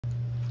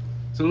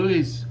So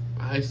Louise,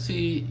 I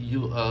see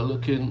you are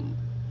looking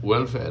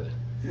well fed.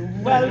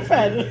 Well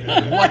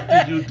fed. What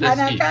did you just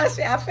And I eat? can't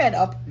say I fed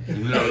up.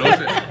 No, don't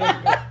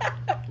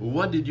say.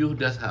 What did you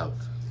just have?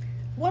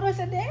 What was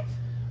it, Dave?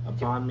 A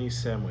Banh Mi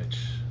Sandwich.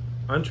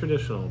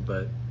 Untraditional,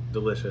 but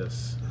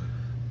delicious.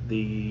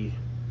 The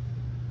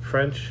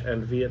French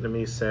and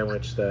Vietnamese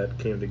sandwich that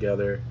came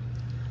together.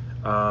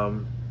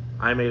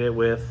 I made it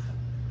with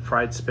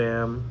fried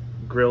spam,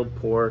 grilled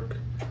pork,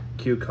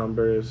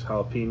 cucumbers,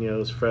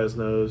 jalapenos,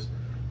 Fresnos,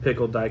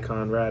 pickled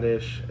daikon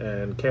radish,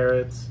 and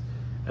carrots,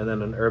 and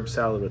then an herb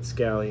salad with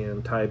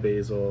scallion, Thai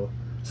basil,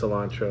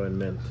 cilantro, and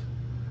mint.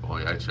 Oh,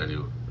 yeah, I tell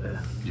you.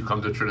 You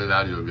come to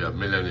Trinidad, you'll be a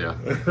millionaire.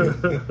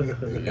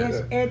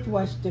 Yes, it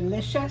was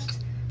delicious.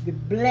 The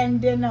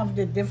blending of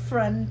the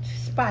different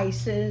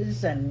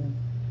spices and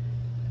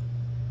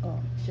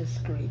it's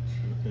just great.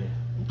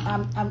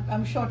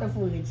 I'm short of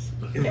words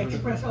to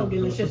express how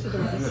delicious it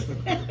was.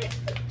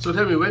 So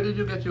tell me, where did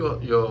you get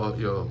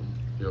your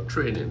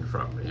training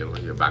from? You know,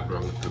 your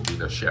background to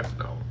being a chef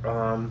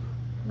now.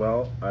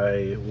 Well,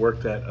 I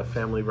worked at a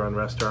family-run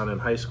restaurant in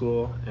high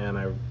school, and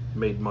I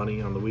made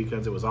money on the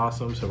weekends. It was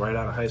awesome. So right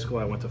out of high school,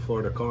 I went to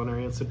Florida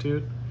Culinary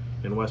Institute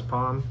in West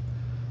Palm.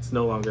 It's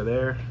no longer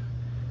there.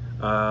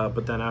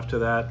 But then after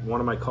that, one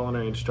of my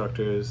culinary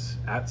instructors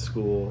at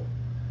school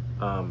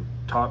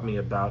taught me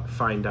about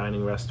fine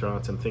dining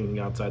restaurants and thinking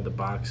outside the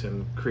box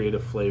and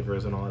creative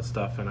flavors and all that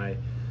stuff. And I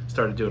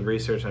started doing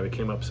research, and I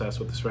became obsessed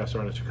with this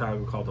restaurant in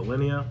Chicago called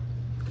Alinea.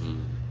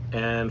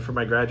 And for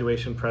my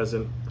graduation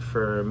present,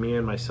 for me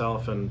and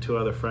myself and two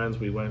other friends,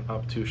 we went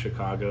up to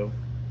Chicago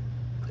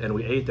and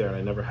we ate there, and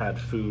I never had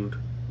food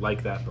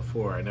like that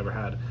before. I never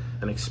had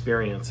an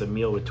experience, a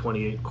meal with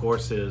 28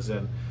 courses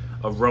and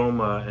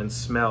aroma and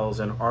smells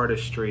and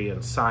artistry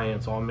and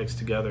science all mixed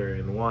together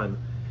in one.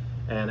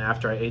 And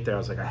after I ate there, I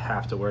was like, I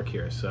have to work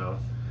here. So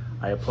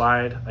I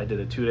applied. I did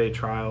a 2-day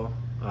trial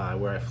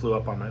where I flew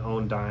up on my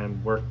own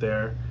dime, worked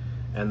there,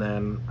 and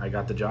then I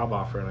got the job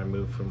offer and I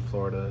moved from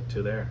Florida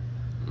to there.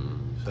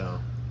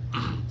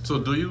 So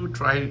do you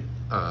try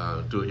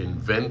to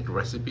invent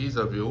recipes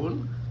of your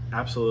own?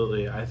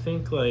 Absolutely. I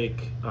think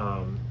like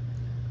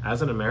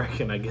as an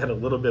American, I get a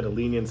little bit of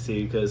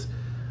leniency because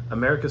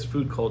America's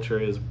food culture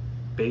is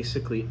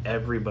basically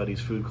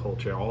everybody's food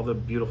culture. All the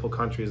beautiful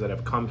countries that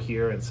have come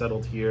here and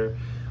settled here,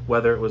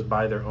 whether it was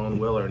by their own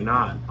will or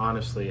not,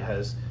 honestly,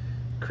 has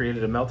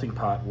created a melting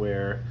pot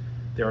where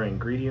there are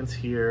ingredients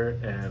here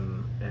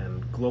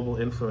and global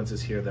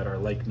influences here that are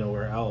like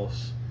nowhere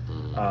else.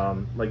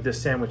 Like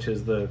this sandwich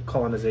is the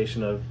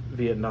colonization of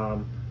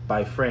Vietnam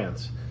by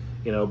France,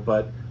 you know,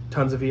 but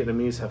tons of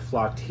Vietnamese have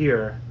flocked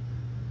here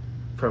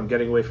from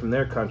getting away from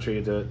their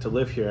country to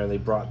live here, and they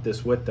brought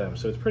this with them.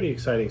 So it's pretty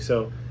exciting.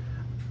 So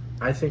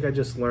I think I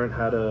just learned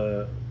how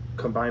to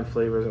combine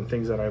flavors and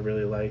things that I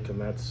really like, and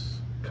that's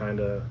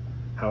kind of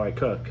how I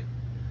cook.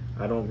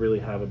 I don't really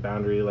have a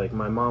boundary. Like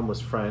my mom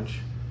was French,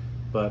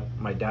 but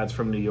my dad's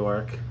from New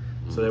York.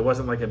 So there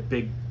wasn't like a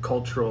big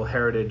cultural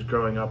heritage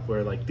growing up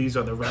where like these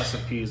are the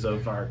recipes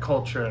of our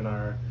culture and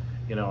our,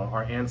 you know,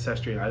 our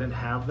ancestry. And I didn't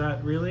have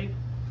that really.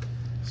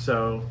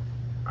 So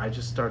I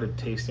just started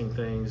tasting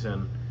things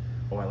and,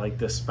 oh, I like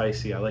this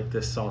spicy, I like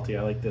this salty,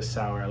 I like this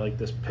sour, I like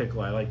this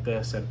pickle, I like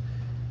this, and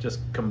just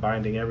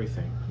combining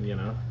everything, you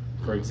know.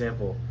 For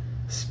example,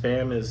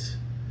 Spam is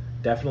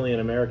definitely an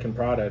American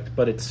product,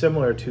 but it's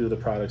similar to the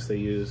products they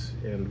use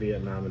in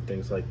Vietnam and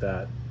things like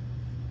that,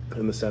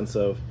 in the sense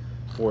of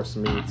forced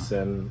meats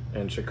and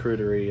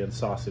charcuterie and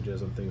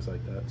sausages and things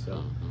like that.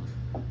 So,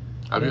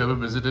 have you ever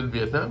visited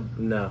Vietnam?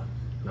 No,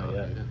 not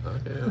yet.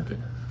 Okay.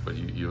 But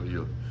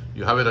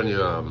you have it on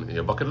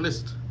your bucket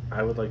list.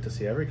 I would like to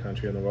see every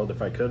country in the world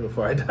if I could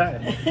before I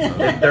die.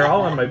 They're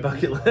all on my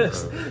bucket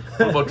list.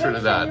 What about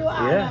Trinidad?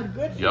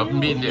 Yeah. You haven't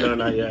been there? No,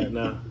 not yet.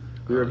 No,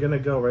 we were gonna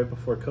go right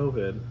before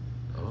COVID.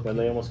 When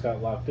they almost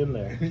got locked in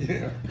there.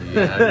 Yeah,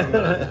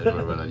 I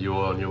remember that. You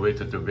were on your way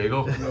to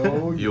Tobago?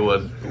 No. You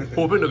were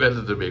hoping to get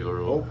to Tobago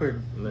Road.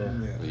 Hoping.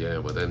 Yeah,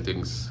 but then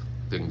things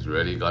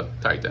really got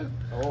tighter.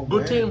 Oh,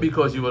 Good man. thing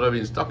because you would have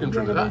been stuck in We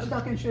would have been Trinidad.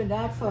 stuck in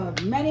Trinidad for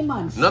many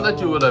months. Not that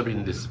you would have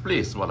been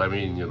displaced, but I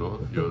mean, you know,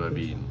 you would have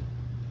been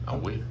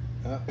away.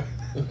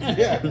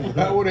 Yeah,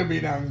 I would have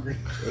been angry.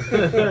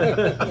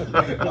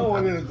 I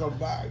wanted to come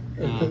back.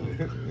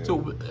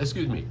 So,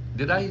 excuse me,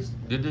 did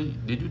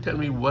you tell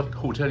me what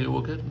hotel you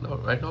work at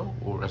right now,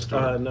 or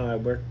restaurant? No, I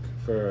work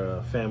for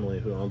a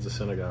family who owns a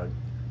synagogue.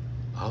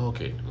 Oh,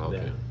 okay.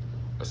 Yeah.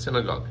 A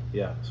synagogue.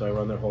 Yeah, so I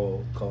run their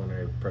whole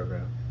culinary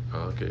program.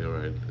 Okay, all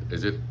right.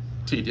 Is it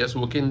tedious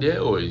working there,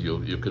 or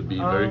you could be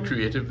very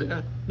creative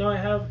there? No, I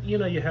have, you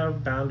know, you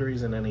have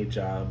boundaries in any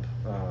job.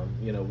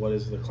 You know, what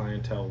does the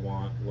clientele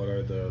want? What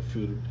are the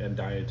food and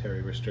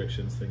dietary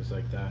restrictions, things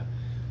like that.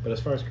 But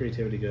as far as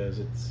creativity goes,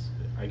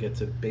 I get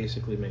to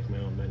basically make my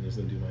own menus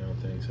and do my own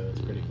thing, so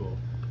it's pretty cool.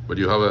 But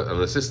you have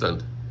an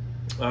assistant?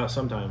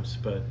 Sometimes,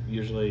 but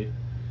usually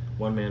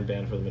one-man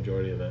band for the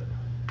majority of it.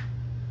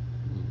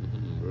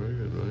 Very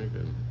good, very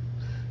good.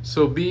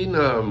 So being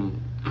the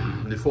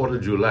 4th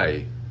of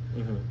July,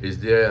 Is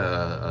there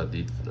a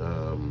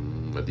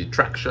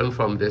detraction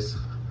from this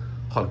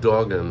hot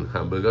dog and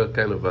hamburger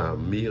kind of a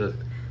meal?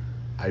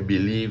 I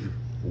believe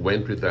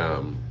went with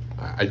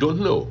I don't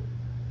know.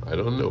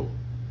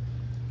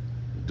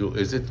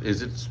 Is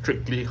it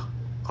strictly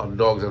hot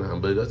dogs and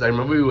hamburgers? I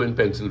remember we were in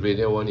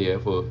Pennsylvania one year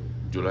for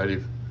July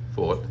the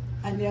 4th.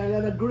 And there are a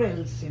lot of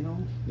grills,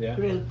 Yeah.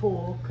 grilled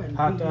pork and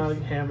Hot beef.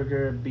 dog,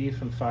 hamburger,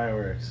 beef, and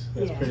fireworks.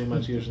 That's Yeah. pretty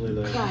much usually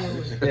the.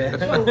 Fireworks. Yeah.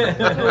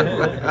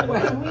 So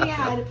when we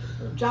had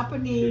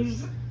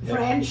Japanese,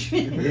 French,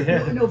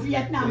 no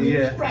Vietnamese,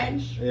 Yeah.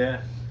 French Yeah.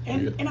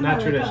 in Not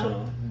America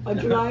traditional. on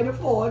July the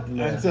 4th.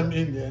 Yeah. And some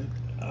Indian.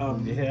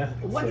 Yeah.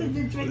 What So, is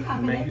the drink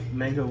having it?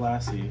 Mango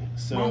lassi.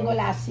 So, Mango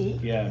lassi.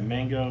 Yeah,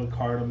 mango,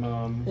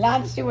 cardamom.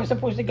 Last you were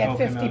supposed to get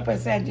Coconut.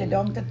 50%, you're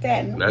down to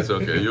 10. That's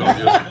okay.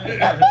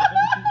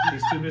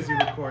 He's too busy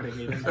recording.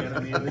 He didn't get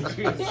any of the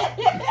juice.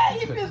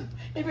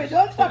 if you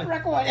don't stop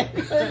recording,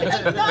 it's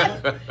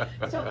done.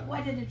 So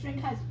what did the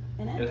drink has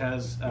in it? It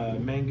has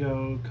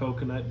mango,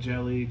 coconut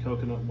jelly,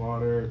 coconut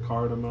water,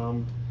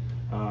 cardamom,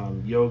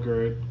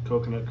 yogurt,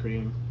 coconut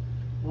cream.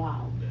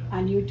 Wow. Yeah.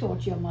 And you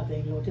taught your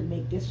mother-in-law to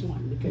make this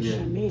one because she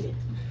Yeah. made it.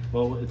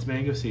 Well, it's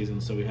mango season,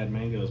 so we had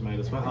mangoes. Might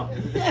as well.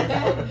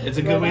 It's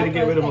a Well, good way to that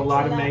get rid of a was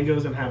lot of excellent.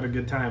 mangoes and have a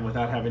good time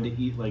without having to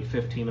eat like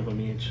 15 of them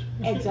each.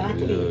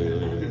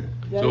 Exactly.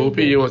 So OP,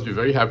 you must be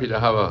very happy to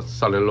have a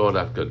son-in-law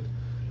that could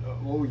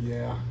Oh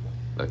yeah.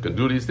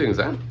 do these things,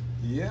 huh?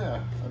 Yeah.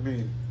 I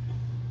mean,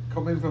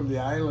 coming from the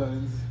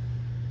islands,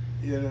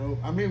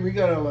 I mean, we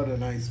got a lot of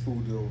nice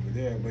food over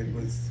there, but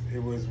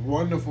it was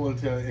wonderful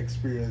to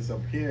experience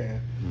up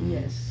here.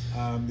 Yes.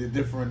 The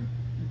different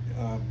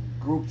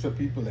groups of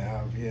people they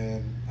have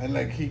here, and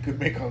like he could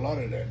make a lot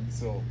of them.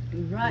 So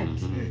Right.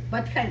 Mm-hmm.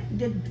 But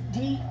did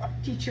Dee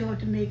teach you how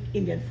to make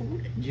Indian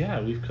food? Yeah,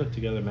 we've cooked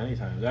together many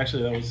times.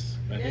 Actually, that was.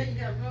 I think,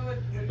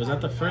 was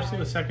that the first or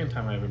the second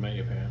time I ever met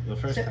your parents? The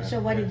first time. So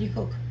what did you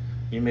cook?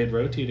 We made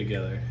roti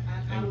together.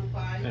 Aloo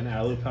pie. And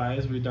aloo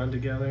pies we've done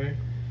together.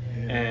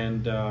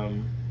 And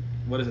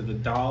what is it? The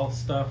dal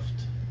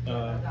stuffed.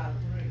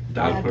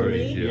 Dal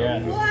puri. Yeah.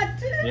 Yeah. What?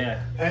 Yeah.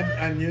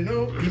 and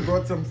he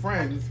brought some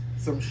friends,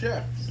 some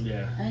chefs,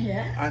 Yeah.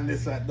 Yeah. and they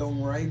sat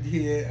down right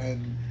here,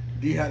 and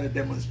they had a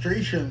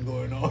demonstration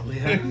going on.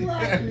 Yeah.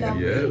 What?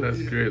 Lovely. Yeah,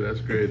 that's great.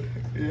 That's great.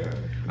 Yeah.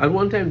 At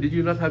one time, did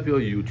you not have your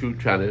YouTube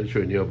channel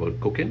showing you about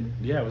cooking?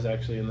 Yeah, it was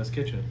actually in this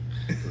kitchen.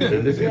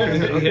 In this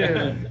kitchen? Okay.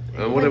 Yeah.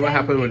 And whatever But then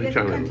happened with it the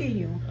didn't channel?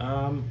 Continue.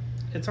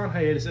 It's on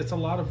hiatus. It's a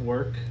lot of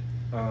work,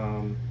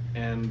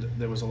 and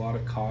there was a lot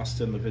of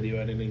cost in the video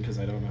editing because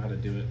I don't know how to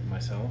do it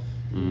myself.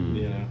 Mm.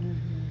 You know,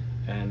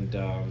 and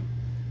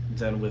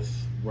then with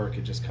work,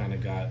 it just kind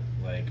of got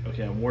like,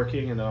 okay, I'm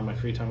working, and then on my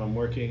free time, I'm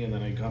working, and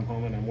then I come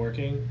home and I'm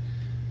working.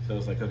 So I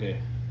was like, okay,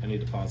 I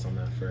need to pause on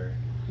that for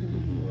a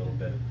little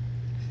bit.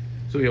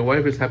 So your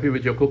wife is happy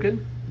with your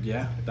cooking?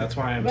 Yeah, that's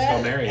why I'm Well,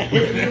 still married.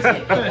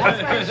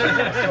 That's why she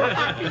looks so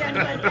happy and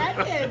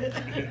contented.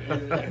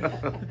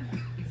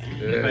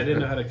 If I didn't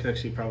know how to cook,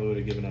 she probably would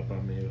have given up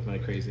on me with my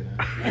craziness.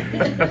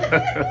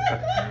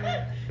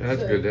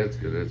 That's good. That's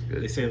good. That's They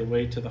good. say the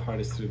way to the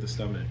heart is through the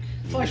stomach.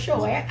 For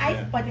sure.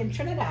 Yeah. But in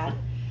Trinidad,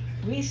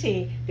 we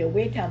say the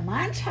way to a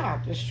man's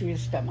heart is through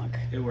his stomach.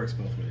 It works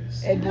both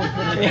ways. It would be.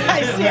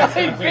 I see how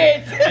it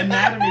fits.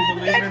 Anatomy,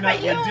 believe it or not,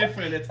 Good for we're you.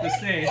 different. It's the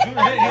same.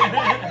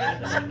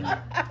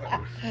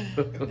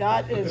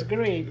 That is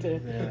great.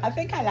 Yeah. I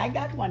think I like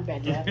that one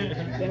better.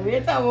 The way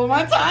to a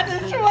woman's heart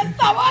is through her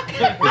stomach.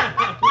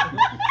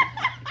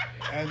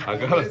 And I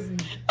got it.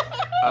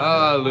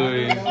 Ah,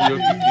 Louis, you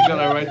got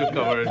a right to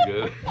cover it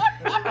good.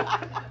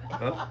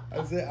 Huh?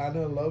 I say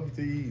Anna loves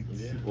to eat.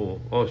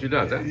 Oh, she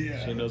does, huh?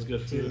 Yeah. She knows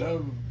good She food.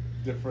 loves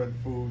different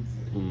foods.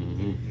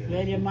 Mhm.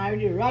 When you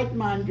marry the right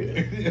man.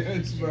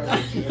 It's I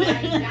right.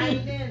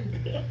 dined in.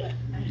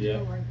 I Yeah.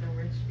 don't like the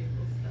rich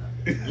people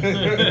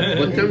stuff.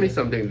 But tell me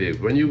something,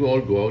 Dave. When you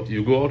all go out,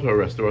 you go out to a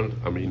restaurant,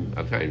 I mean,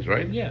 at times,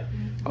 right? Yeah.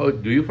 How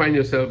do you find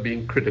yourself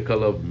being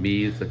critical of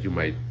meals that you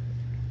might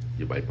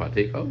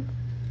partake of?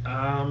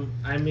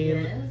 I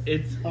mean, Yes.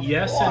 it's Of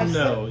yes course. and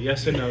no.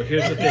 Yes and no.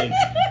 Here's the thing.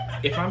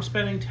 If I'm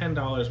spending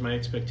 $10, my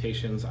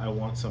expectations, I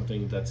want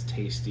something that's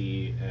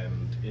tasty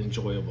and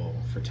enjoyable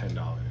for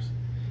 $10.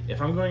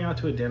 If I'm going out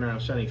to a dinner, I'm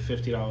spending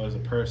 $50 a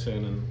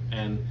person,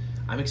 and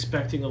I'm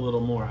expecting a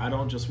little more. I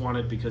don't just want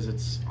it because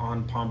it's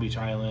on Palm Beach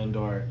Island,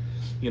 or,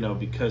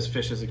 because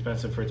fish is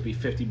expensive for it to be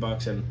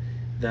 $50, and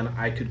then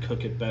I could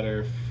cook it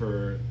better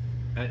for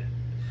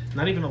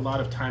not even a lot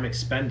of time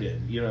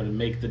expended, to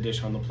make the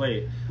dish on the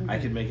plate. I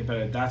could make it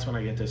better. That's when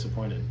I get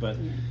disappointed. But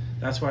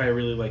that's why I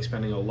really like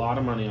spending a lot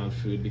of money on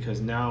food,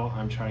 because now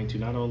I'm trying to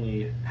not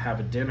only have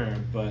a dinner,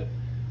 but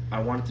I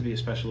want it to be a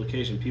special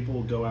occasion. People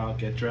will go out,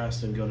 get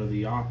dressed, and go to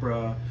the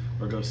opera,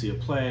 or go see a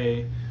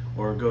play,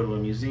 or go to a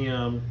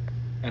museum.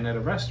 And at a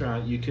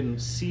restaurant, you can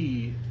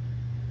see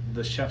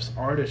the chef's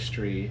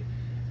artistry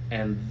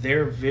and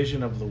their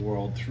vision of the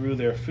world through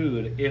their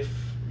food, if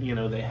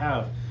they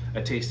have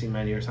a tasting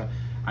menu or something.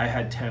 I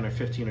had 10 or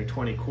 15 or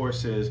 20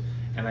 courses,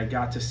 and I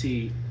got to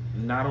see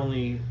not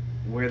only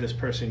where this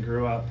person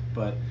grew up,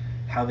 but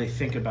how they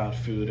think about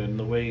food and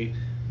the way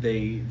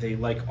they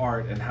like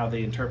art and how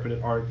they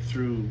interpret art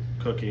through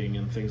cooking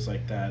and things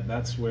like that.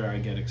 That's where I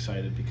get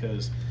excited,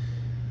 because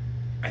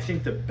I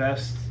think the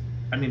best,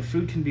 I mean,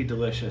 food can be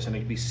delicious and it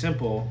can be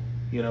simple,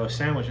 you know, a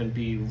sandwich, and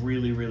be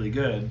really, really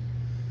good.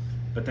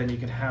 But then you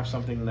can have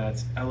something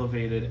that's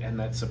elevated and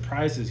that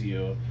surprises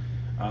you.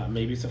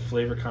 Maybe it's a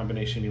flavor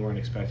combination you weren't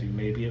expecting.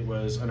 Maybe it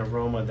was an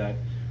aroma that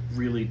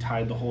really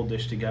tied the whole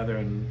dish together,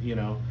 and, you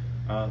know,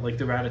 like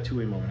the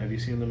ratatouille moment. Have you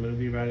seen the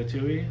movie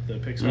Ratatouille, the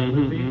Pixar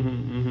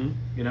movie?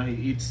 You know, he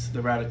eats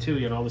the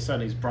ratatouille and all of a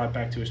sudden he's brought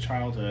back to his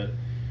childhood,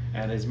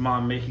 and his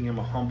mom making him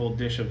a humble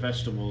dish of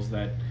vegetables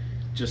that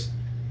just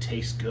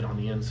tastes good on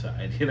the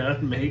inside, you know?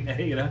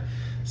 You know?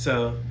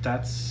 So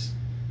that's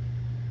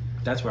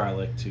where I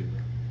like to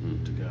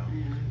go.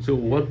 So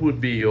what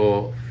would be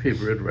your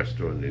favorite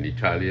restaurant? An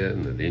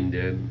Italian, an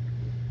Indian?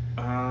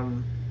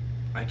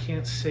 I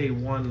can't say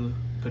one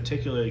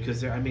particularly,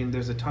 because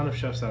there's a ton of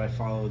chefs that I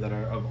follow that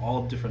are of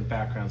all different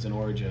backgrounds and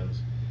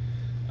origins.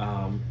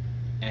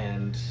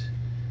 And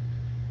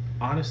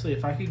honestly,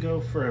 if I could go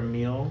for a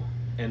meal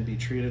and be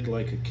treated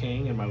like a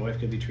king, and my wife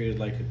could be treated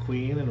like a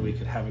queen, and we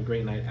could have a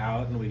great night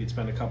out, and we could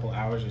spend a couple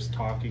hours just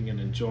talking and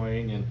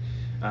enjoying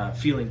and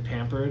feeling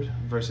pampered,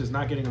 versus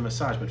not getting a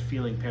massage, but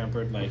feeling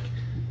pampered, like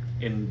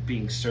in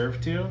being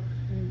served to,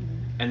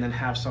 and then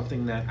have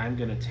something that I'm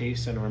gonna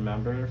taste and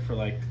remember for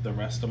like the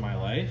rest of my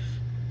life,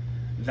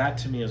 that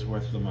to me is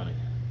worth the money,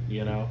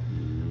 you know?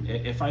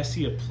 If I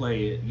see a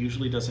play, it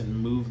usually doesn't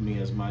move me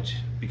as much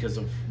because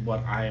of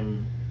what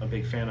I'm a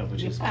big fan of,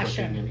 which is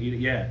cooking and eating.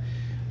 Yeah.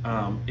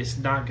 It's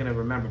not gonna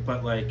remember,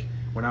 but like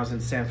when I was in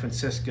San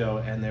Francisco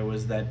and there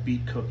was that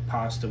beet cooked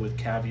pasta with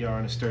caviar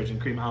and a sturgeon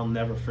cream, I'll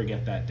never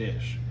forget that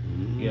dish,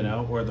 you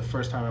know? Or the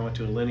first time I went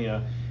to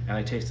Alinea and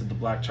I tasted the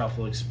black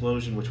truffle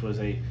explosion, which was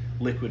a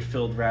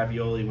liquid-filled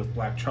ravioli with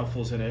black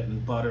truffles in it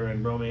and butter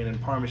and romaine and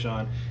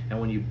parmesan, and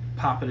when you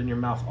pop it in your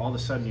mouth, all of a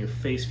sudden your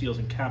face feels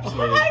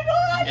encapsulated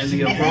in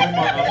the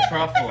aroma of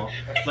truffle.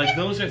 Like,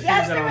 those are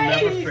things that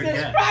I'll never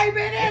forget.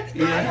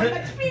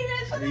 Yeah.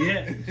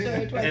 Yeah. So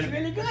it was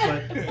really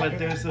good. But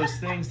there's those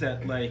things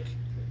that, like,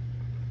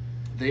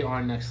 they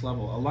are next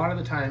level. A lot of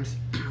the times,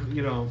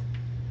 you know,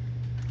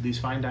 these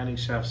fine dining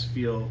chefs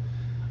feel,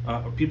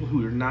 or people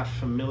who are not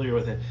familiar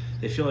with it,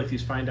 they feel like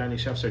these fine dining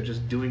chefs are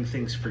just doing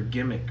things for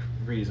gimmick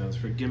reasons,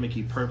 for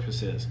gimmicky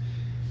purposes.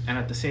 And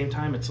at the same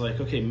time, it's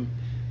like, okay,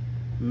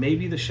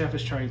 maybe the chef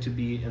is trying to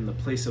be in the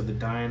place of the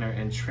diner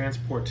and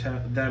transport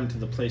them to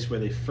the place where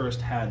they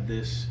first had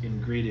this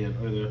ingredient,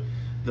 or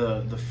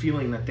the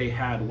feeling that they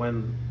had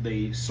when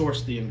they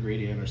sourced the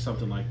ingredient or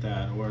something like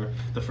that, or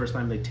the first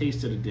time they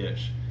tasted a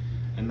dish.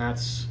 And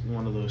that's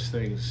one of those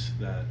things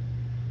that,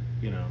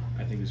 you know,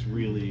 I think is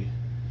really,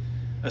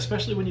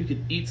 especially when you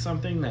can eat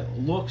something that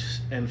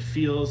looks and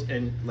feels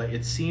and like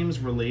it seems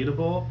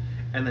relatable,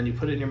 and then you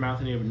put it in your mouth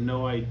and you have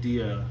no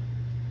idea.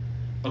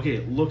 Okay,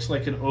 it looks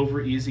like an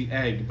over easy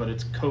egg, but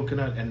it's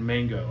coconut and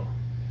mango,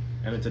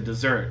 and it's a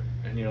dessert,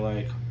 and you're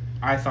like,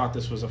 I thought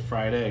this was a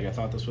fried egg, I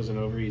thought this was an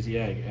over easy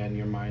egg, and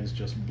your mind's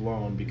just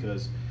blown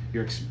because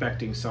you're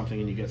expecting something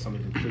and you get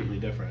something completely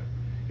different.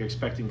 You're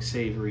expecting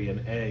savory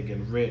and egg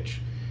and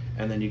rich,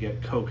 and then you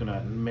get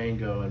coconut and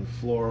mango and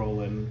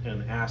floral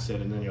and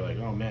acid, and then you're like,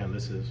 oh man,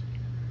 this is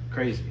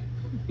crazy.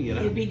 You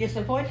know? You'd be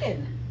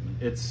disappointed.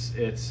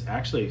 It's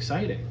actually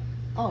exciting.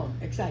 Oh,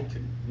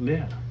 exciting.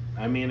 Yeah.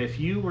 I mean, if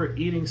you were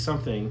eating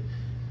something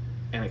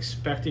and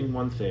expecting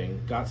one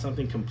thing, got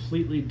something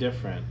completely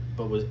different,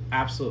 but was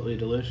absolutely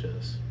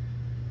delicious,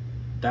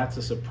 that's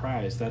a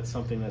surprise. That's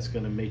something that's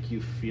going to make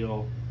you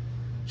feel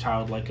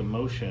childlike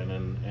emotion,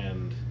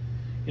 and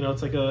you know,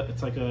 it's like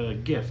a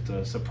gift,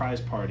 a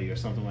surprise party or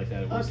something like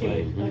that. It was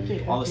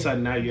all of a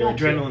sudden now your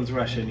adrenaline's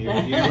rushing. You're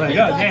like,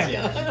 oh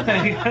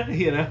damn,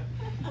 you know.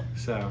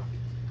 So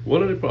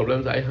one of the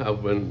problems I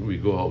have when we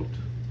go out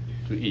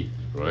to eat,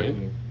 right?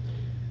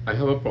 I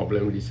have a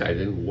problem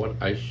deciding what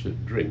I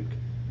should drink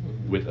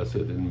with a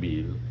certain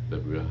meal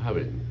that we're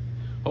having.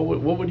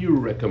 What would you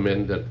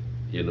recommend that,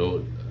 you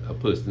know, a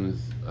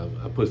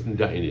person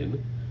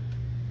dining?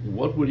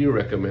 What would you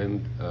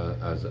recommend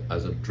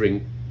as a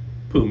drink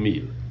per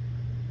meal?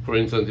 For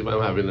instance, if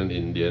I'm having an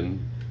Indian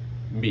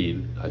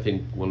meal, I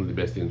think one of the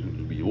best things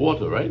would be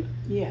water, right?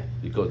 Yeah.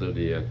 Because of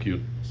the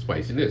acute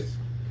spiciness.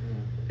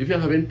 If you're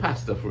having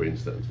pasta, for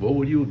instance, what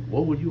would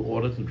you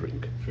order to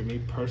drink? For me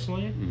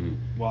personally,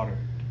 water.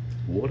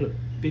 Water.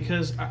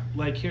 Because,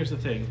 like, here's the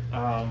thing.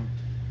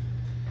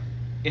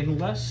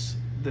 Unless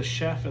the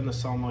chef and the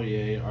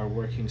sommelier are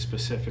working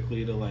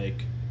specifically to,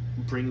 like,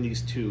 bring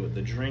these two,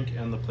 the drink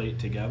and the plate,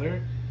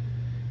 together,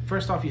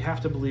 first off, you have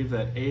to believe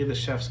that A, the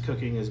chef's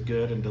cooking is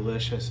good and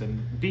delicious,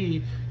 and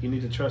B, you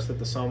need to trust that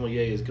the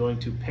sommelier is going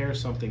to pair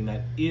something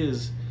that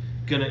is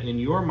gonna, in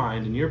your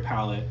mind, in your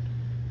palate,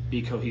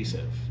 be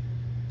cohesive.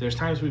 There's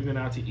times we've been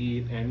out to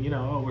eat and, you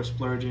know, oh, we're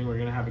splurging, we're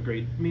gonna have a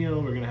great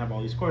meal, we're gonna have all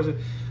these courses,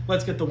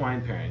 let's get the wine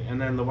pairing. And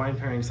then the wine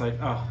pairing's like,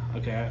 oh,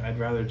 okay, I'd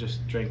rather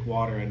just drink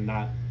water and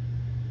not,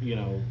 you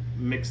know,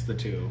 mix the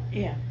two,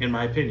 Yeah. in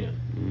my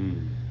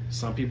opinion.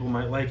 Some people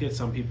might like it,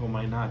 some people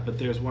might not. But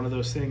there's one of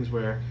those things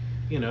where,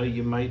 you know,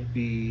 you might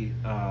be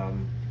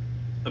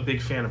a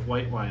big fan of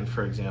white wine,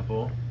 for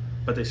example,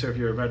 but they serve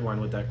you a red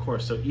wine with that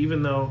course. So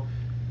even though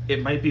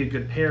it might be a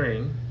good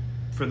pairing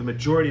for the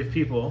majority of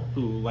people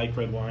who like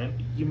red wine,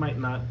 you might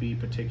not be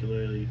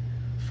particularly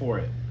for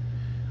it.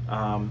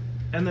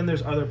 And then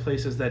there's other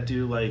places that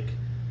do like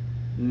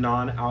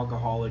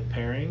non-alcoholic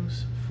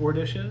pairings for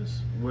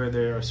dishes where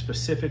they're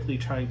specifically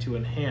trying to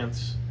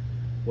enhance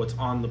what's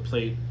on the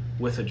plate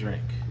with a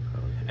drink.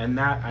 And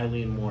that I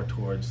lean more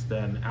towards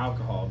than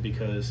alcohol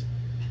because,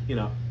 you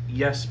know,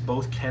 yes,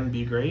 both can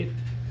be great,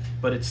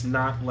 but it's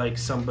not like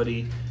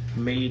somebody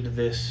made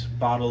this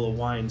bottle of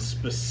wine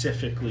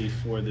specifically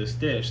for this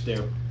dish.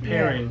 They're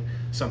pairing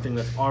something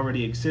that's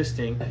already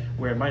existing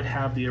where it might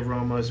have the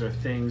aromas or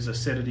things,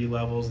 acidity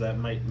levels that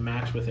might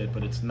match with it,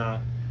 but it's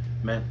not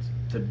meant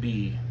to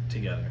be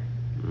together.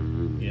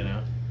 You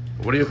know?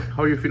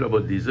 How do you feel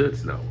about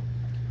desserts now?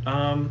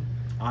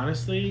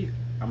 Honestly,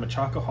 I'm a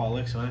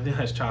chocoholic, so anything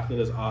that has chocolate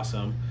is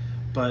awesome.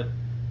 But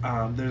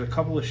there's a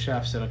couple of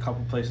chefs and a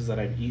couple places that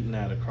I've eaten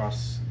at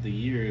across the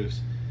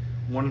years.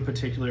 One in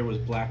particular was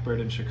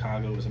Blackbird in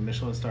Chicago. It was a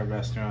Michelin-starred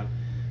restaurant.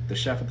 The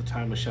chef at the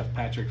time was Chef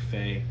Patrick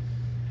Fay,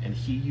 and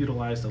he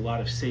utilized a lot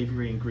of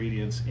savory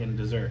ingredients in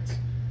desserts.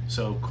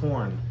 So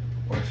corn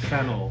or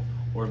fennel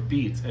or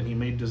beets, and he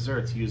made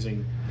desserts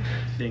using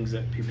things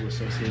that people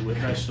associate with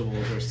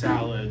vegetables or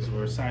salads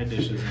or side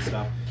dishes and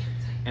stuff.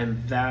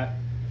 And that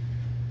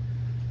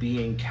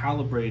being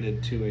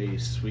calibrated to a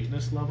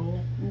sweetness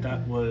level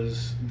that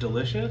was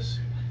delicious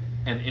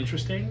and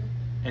interesting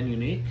and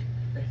unique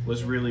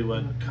was really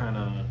what kind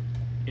of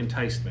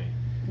enticed me.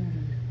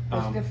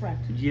 It's different.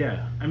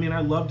 Yeah, I mean,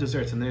 I love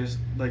desserts, and there's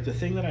like the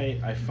thing that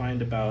I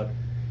find about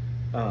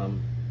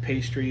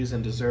pastries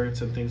and desserts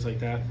and things like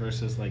that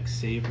versus like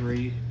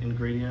savory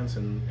ingredients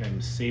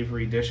and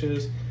savory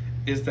dishes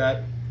is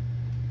that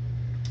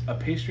a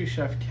pastry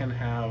chef can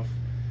have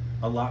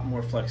a lot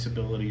more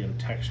flexibility in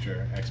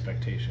texture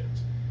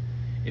expectations.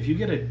 If you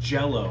get a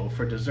Jell-O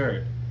for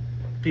dessert,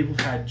 people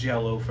have had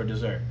Jell-O for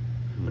dessert.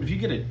 But if you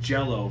get a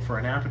Jell-O for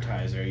an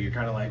appetizer, you're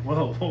kind of like,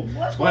 whoa,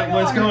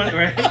 what's going on,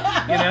 right?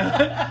 You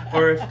know,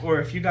 or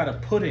if you got a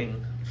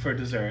pudding for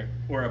dessert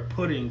or a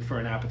pudding for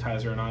an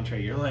appetizer or an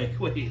entree, you're like,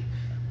 wait,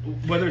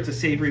 whether it's a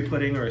savory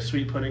pudding or a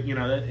sweet pudding, you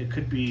know, that it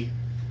could be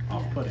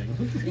off-putting.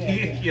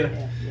 You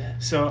know?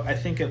 So I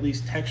think at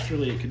least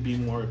texturally it could be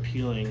more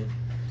appealing.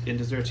 In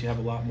desserts, you have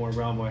a lot more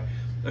realm where,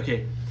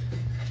 okay,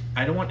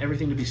 I don't want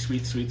everything to be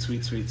sweet,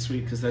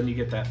 because then you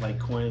get that like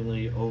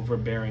coyly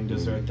overbearing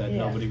dessert that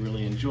nobody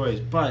really enjoys.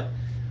 But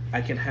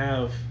I can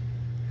have,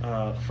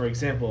 for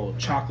example,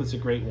 chocolate's a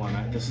great one.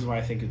 This is why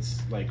I think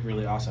it's like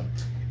really awesome.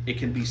 It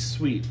can be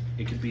sweet,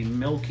 it could be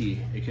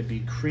milky, it could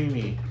be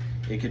creamy,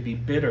 it could be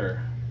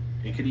bitter,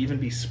 it could even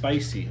be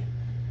spicy,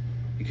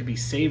 it could be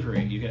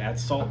savory. You could add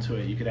salt to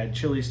it, you could add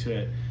chilies to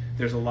it.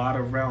 There's a lot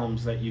of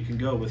realms that you can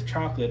go with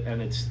chocolate and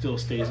it still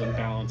stays in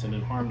balance and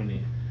in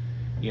harmony.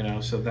 You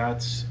know, so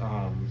that's,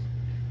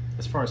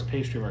 as far as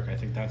pastry work, I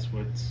think that's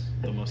what's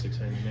the most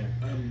exciting there.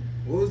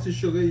 What was the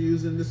sugar you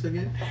used in this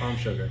again? Palm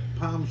sugar.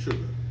 Palm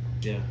sugar.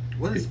 Yeah.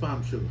 What is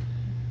palm sugar?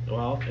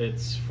 Well,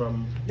 it's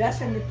from...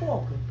 That's in the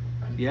pork.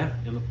 Yeah,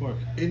 in the pork.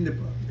 In the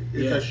pork.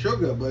 It's a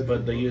sugar, but...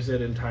 But they use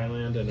it in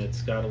Thailand and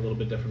it's got a little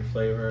bit different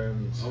flavor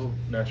and it's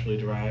naturally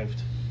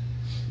derived.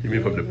 You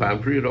mean from the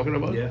palm tree you're talking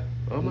about? Yeah.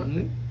 Oh,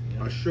 man.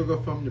 A sugar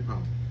from the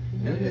palm.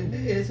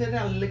 Is it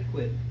a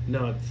liquid?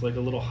 No, it's like a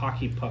little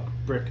hockey puck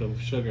brick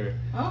of sugar.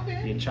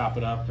 Okay. You chop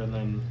it up and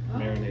then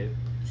marinate.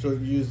 So you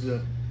use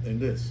in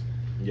this.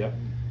 Yep.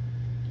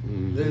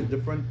 There's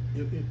different,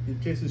 in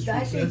case of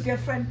That's sweetness.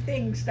 different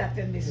things that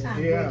in the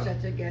sandwich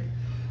that you get.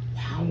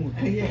 Wow.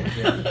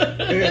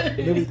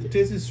 It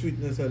tastes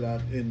sweetness a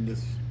lot in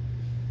this.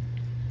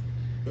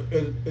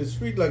 It's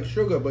sweet like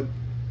sugar, but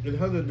it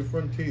has a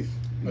different taste.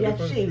 Yeah,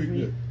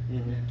 savory.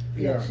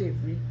 Yeah,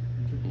 savory.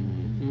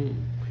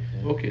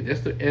 Okay,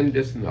 just to end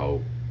this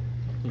now.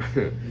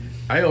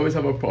 I always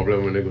have a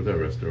problem when I go to a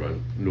restaurant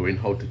knowing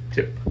how to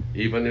tip,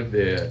 even if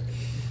there's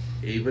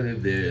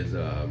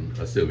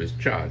a service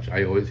charge.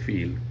 I always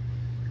feel,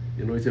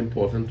 you know, it's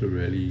important to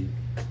really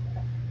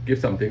give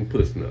something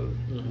personal.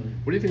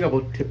 What do you think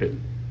about tipping?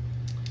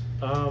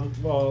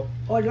 Well,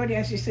 Although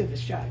there's a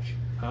service charge.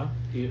 huh?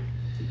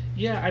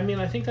 Yeah, I mean,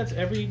 I think that's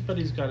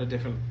everybody's got a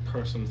different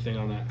person thing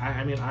on that.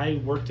 I mean,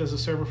 I worked as a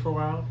server for a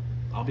while.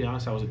 I'll be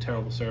honest, I was a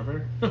terrible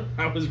server.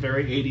 I was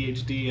very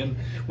ADHD, and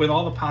with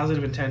all the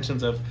positive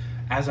intentions of,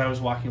 as I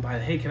was walking by,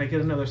 hey, can I get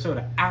another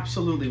soda?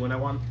 Absolutely. When I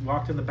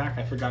walked in the back,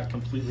 I forgot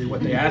completely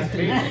what they asked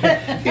me.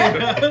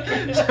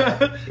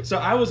 So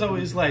I was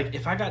always like,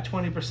 if I got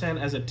 20%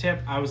 as a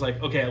tip, I was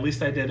like, okay, at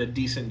least I did a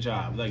decent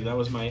job. Like, that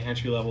was my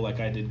entry level, like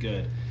I did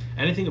good.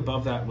 Anything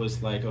above that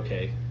was like,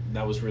 okay,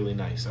 that was really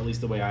nice, at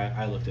least the way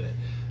I looked at it.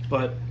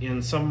 But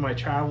in some of my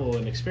travel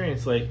and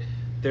experience, like,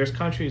 there's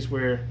countries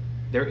where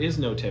there is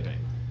no tipping,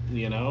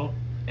 you know?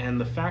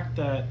 And the fact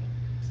that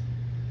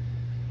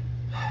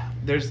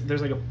there's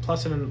like a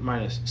plus and a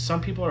minus.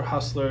 Some people are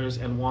hustlers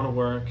and want to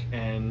work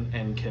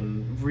and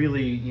can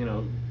really, you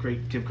know,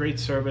 give great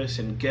service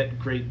and get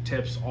great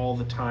tips all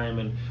the time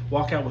and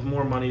walk out with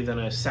more money than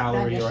a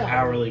salary or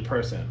hourly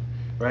person,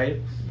 right?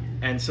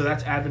 And so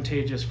that's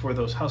advantageous for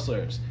those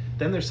hustlers.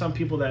 Then there's some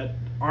people that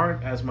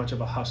aren't as much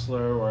of a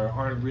hustler or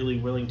aren't really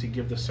willing to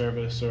give the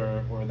service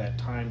or that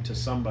time to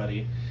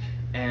somebody,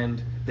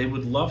 and they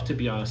would love to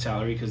be on a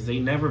salary because they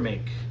never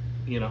make,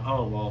 you know,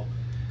 oh, well,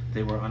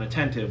 they were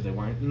unattentive, they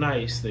weren't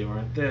nice, they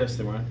weren't this,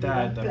 they weren't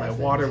that, that my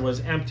water was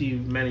empty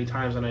many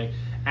times and I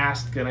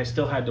asked and I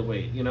still had to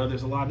wait. You know,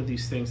 there's a lot of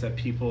these things that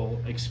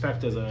people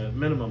expect as a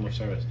minimum of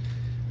service.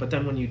 But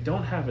then when you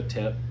don't have a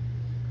tip,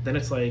 then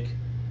it's like,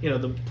 you know,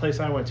 the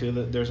place I went to,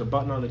 there's a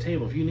button on the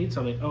table. If you need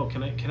something, oh,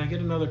 can I get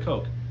another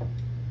Coke?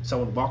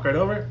 Someone would walk right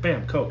over,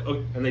 bam, Coke,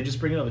 oh, and they just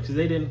bring it over because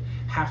they didn't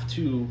have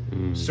to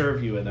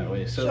serve you in that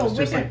way. So it's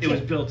just like it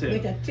was built in.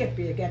 With a tip,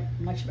 you get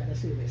much better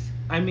service.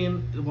 I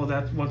mean, well,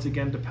 that once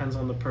again depends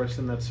on the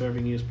person that's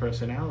serving you's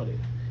personality.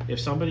 If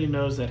somebody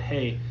knows that,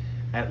 hey,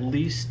 at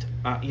least,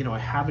 you know, I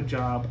have a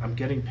job, I'm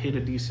getting paid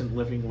a decent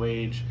living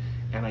wage,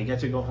 and I get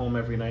to go home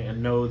every night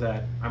and know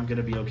that I'm going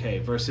to be okay,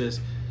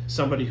 versus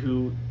somebody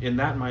who, in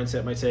that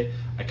mindset, might say,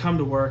 I come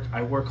to work,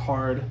 I work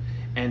hard,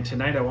 and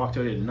tonight I walked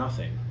out and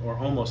nothing, or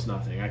almost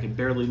nothing. I could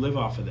barely live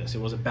off of this.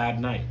 It was a bad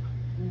night,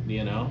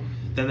 you know?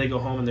 Then they go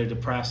home and they're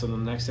depressed, and the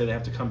next day they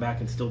have to come back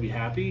and still be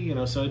happy, you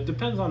know? So it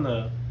depends on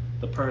the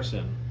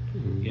person,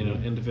 you know,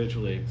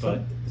 individually.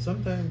 But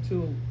sometimes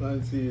too,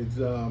 Nancy, it's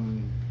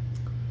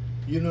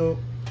you know,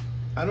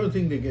 I don't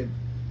think they get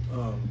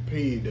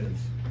paid as,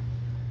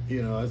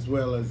 you know, as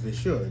well as they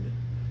should,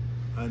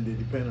 and they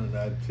depend on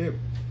that tip.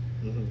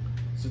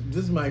 So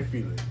this is my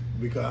feeling,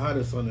 because I had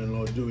a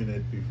son-in-law doing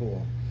it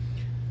before,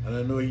 and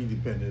I know he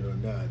depended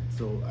on that.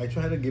 So I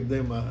try to give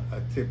them a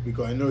tip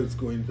because I know it's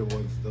going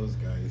towards those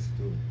guys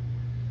too.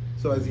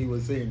 So as he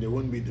was saying, they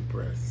wouldn't be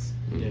depressed.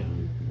 Yeah.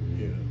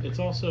 It's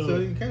also, so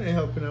you're kind of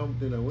helping out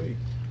in a way.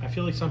 I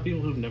feel like some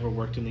people who've never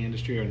worked in the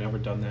industry or never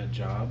done that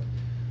job,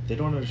 they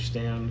don't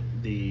understand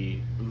the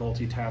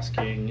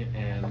multitasking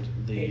and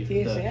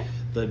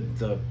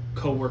the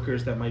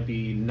co-workers that might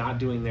be not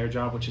doing their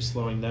job, which is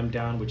slowing them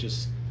down, which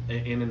is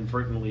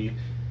inadvertently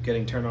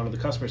getting turned on to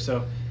the customer.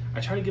 So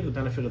I try to give the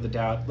benefit of the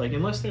doubt, like,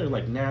 unless they're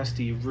like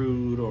nasty,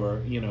 rude,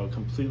 or, you know,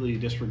 completely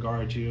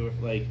disregard you,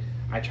 like,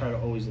 I try to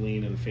always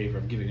lean in favor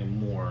of giving them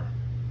more,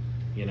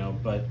 you know.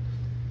 But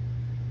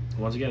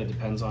once again, it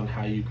depends on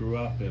how you grew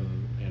up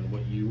and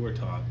what you were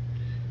taught.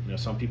 You know,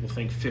 some people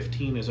think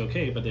 15 is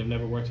okay, but they've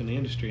never worked in the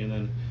industry, and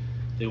then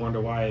they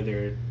wonder why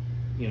their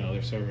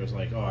server's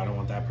like, oh, I don't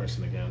want that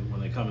person again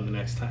when they come in the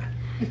next time.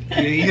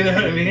 You know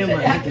what I mean?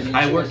 Like,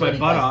 I worked my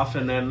butt off,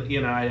 and then,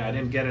 you know, I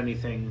didn't get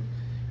anything,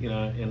 you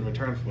know, in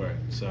return for it.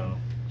 So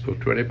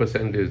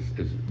 20%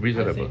 is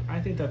reasonable. I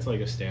think that's like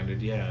a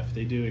standard. Yeah, if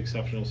they do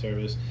exceptional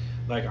service.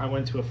 Like, I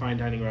went to a fine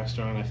dining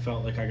restaurant, I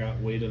felt like I got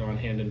waited on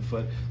hand and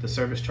foot. The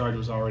service charge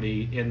was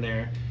already in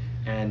there,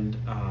 and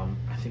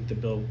I think the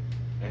bill,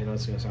 I know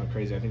it's gonna sound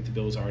crazy, I think the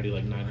bill was already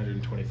like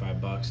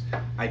 $925.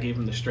 I gave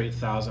him the straight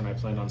 1,000 I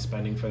planned on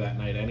spending for that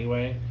night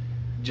anyway,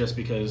 just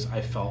because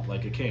I felt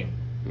like a king,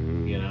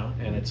 you know.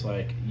 And it's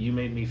like, you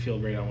made me feel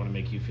great, I want to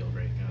make you feel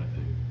great, kind of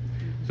thing.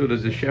 So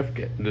does the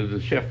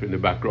chef in the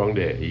background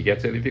there, he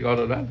gets anything out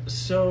of that?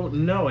 So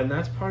no, and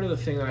that's part of the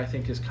thing that I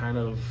think is kind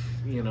of,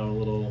 you know, a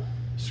little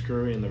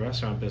screwy in the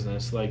restaurant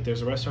business. Like,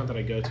 there's a restaurant that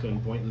I go to in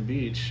Boynton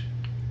Beach,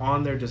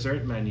 on their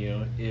dessert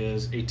menu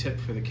is a tip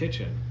for the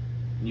kitchen.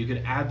 You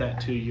could add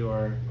that to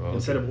your,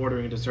 instead of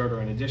ordering a dessert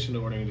or in addition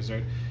to ordering a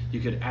dessert, you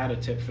could add a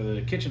tip for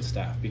the kitchen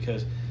staff,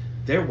 because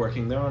they're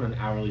on an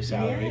hourly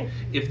salary. Yeah.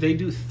 If they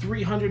do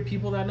 300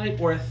 people that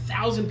night or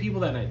 1,000 people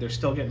that night, they're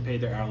still getting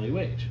paid their hourly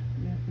wage.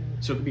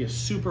 So it could be a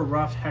super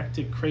rough,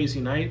 hectic,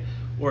 crazy night,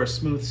 or a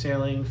smooth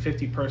sailing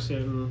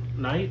 50-person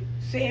night.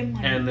 Same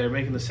money. And they're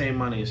making the same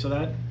money. So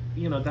that,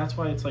 you know, that's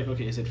why it's like,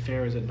 okay, is it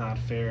fair? Is it not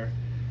fair?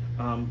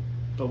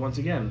 But once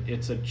again,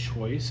 it's a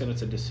choice and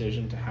it's a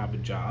decision to have a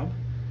job.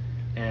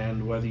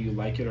 And whether you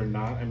like it or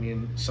not, I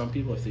mean, some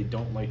people, if they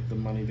don't like the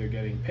money they're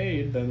getting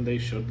paid, then they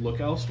should look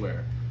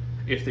elsewhere.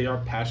 If they are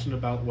passionate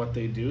about what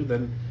they do,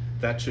 then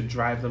that should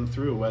drive them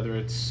through, whether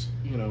it's,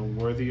 you know,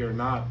 worthy or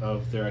not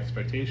of their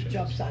expectations.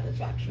 Job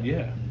satisfaction.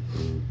 Yeah.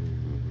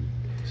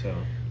 So.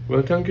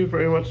 Well, thank you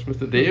very much,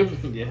 Mr.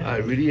 Dave. Yeah. I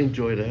really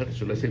enjoyed that.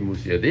 So let's say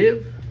Monsieur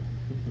Dave.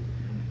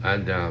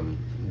 And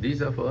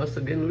these are for us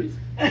again, Louise.